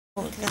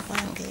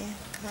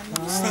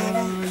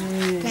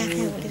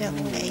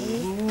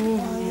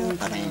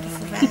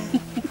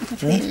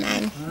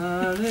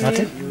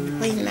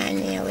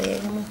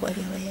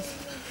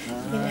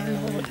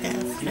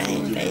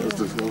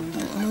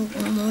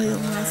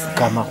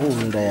Kama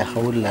hula ya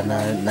haula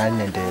na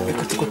nende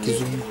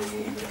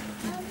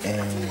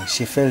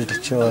she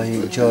felt joy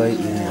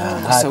in her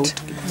heart.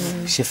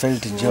 She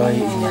felt joy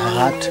in her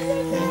heart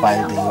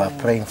while they were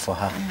praying for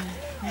her.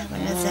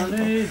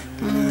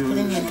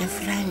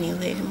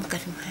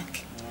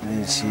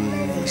 And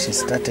she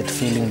started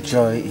feeling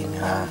joy in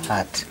her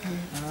heart.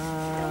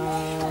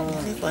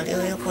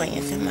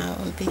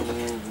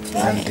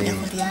 And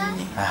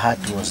her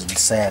heart was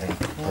desiring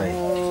to pray.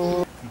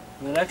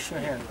 Relax your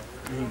hand.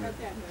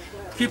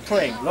 Keep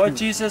praying. Lord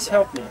Jesus,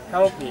 help me.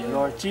 Help me.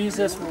 Lord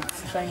Jesus,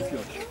 thank you.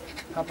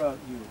 How about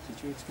you?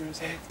 Did you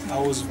experience anything?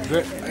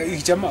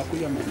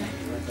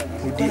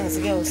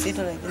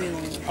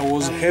 I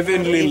was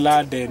heavenly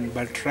laden,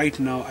 but right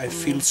now I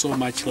feel so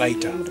much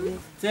lighter.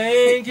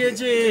 Thank you,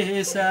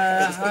 Jesus.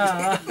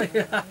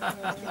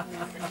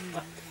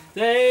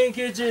 Thank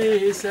you,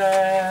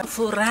 Jesus.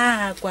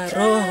 Furaha kwa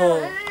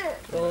roho.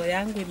 Roho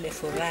yangu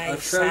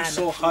imefurahi sana. I felt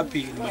so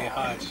happy in my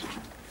heart.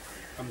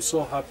 I'm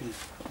so happy.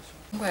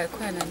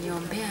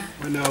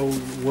 When I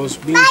was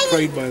being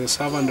prayed by the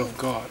servant of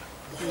God,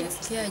 I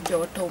felt a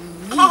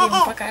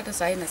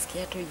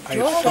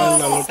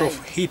lot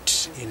of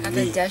heat in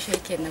me,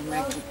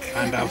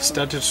 and I've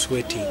started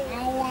sweating,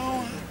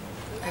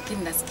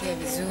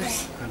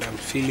 and I'm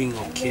feeling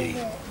okay.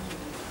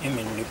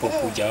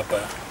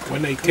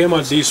 When I came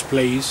at this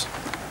place,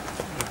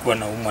 I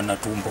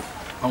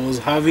was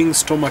having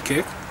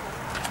stomachache.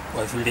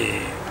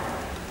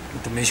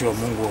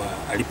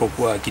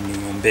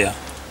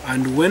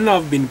 And when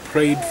I've been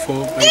prayed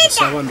for by the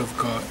servant of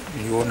God,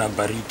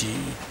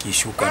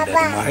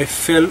 I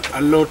felt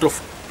a lot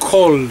of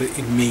cold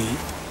in me.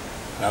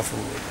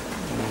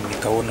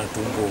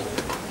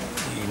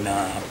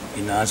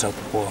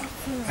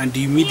 And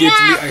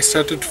immediately I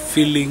started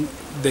feeling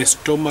the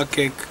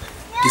stomachache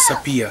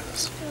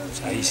disappears.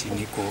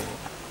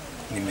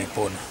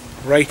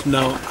 Right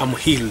now I'm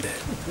healed.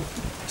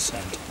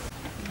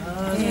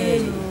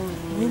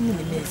 Mimi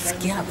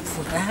nimesikia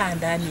furaha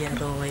ndani ya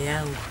roho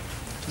yangu.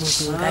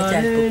 Mchungaji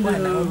alipokuwa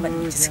anaomba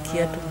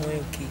nilisikia tu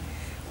moyo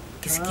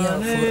ukisikia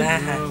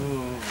furaha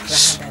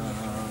ndani.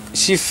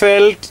 She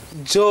felt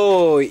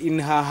joy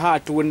in her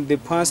heart when the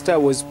pastor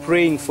was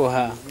praying for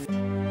her.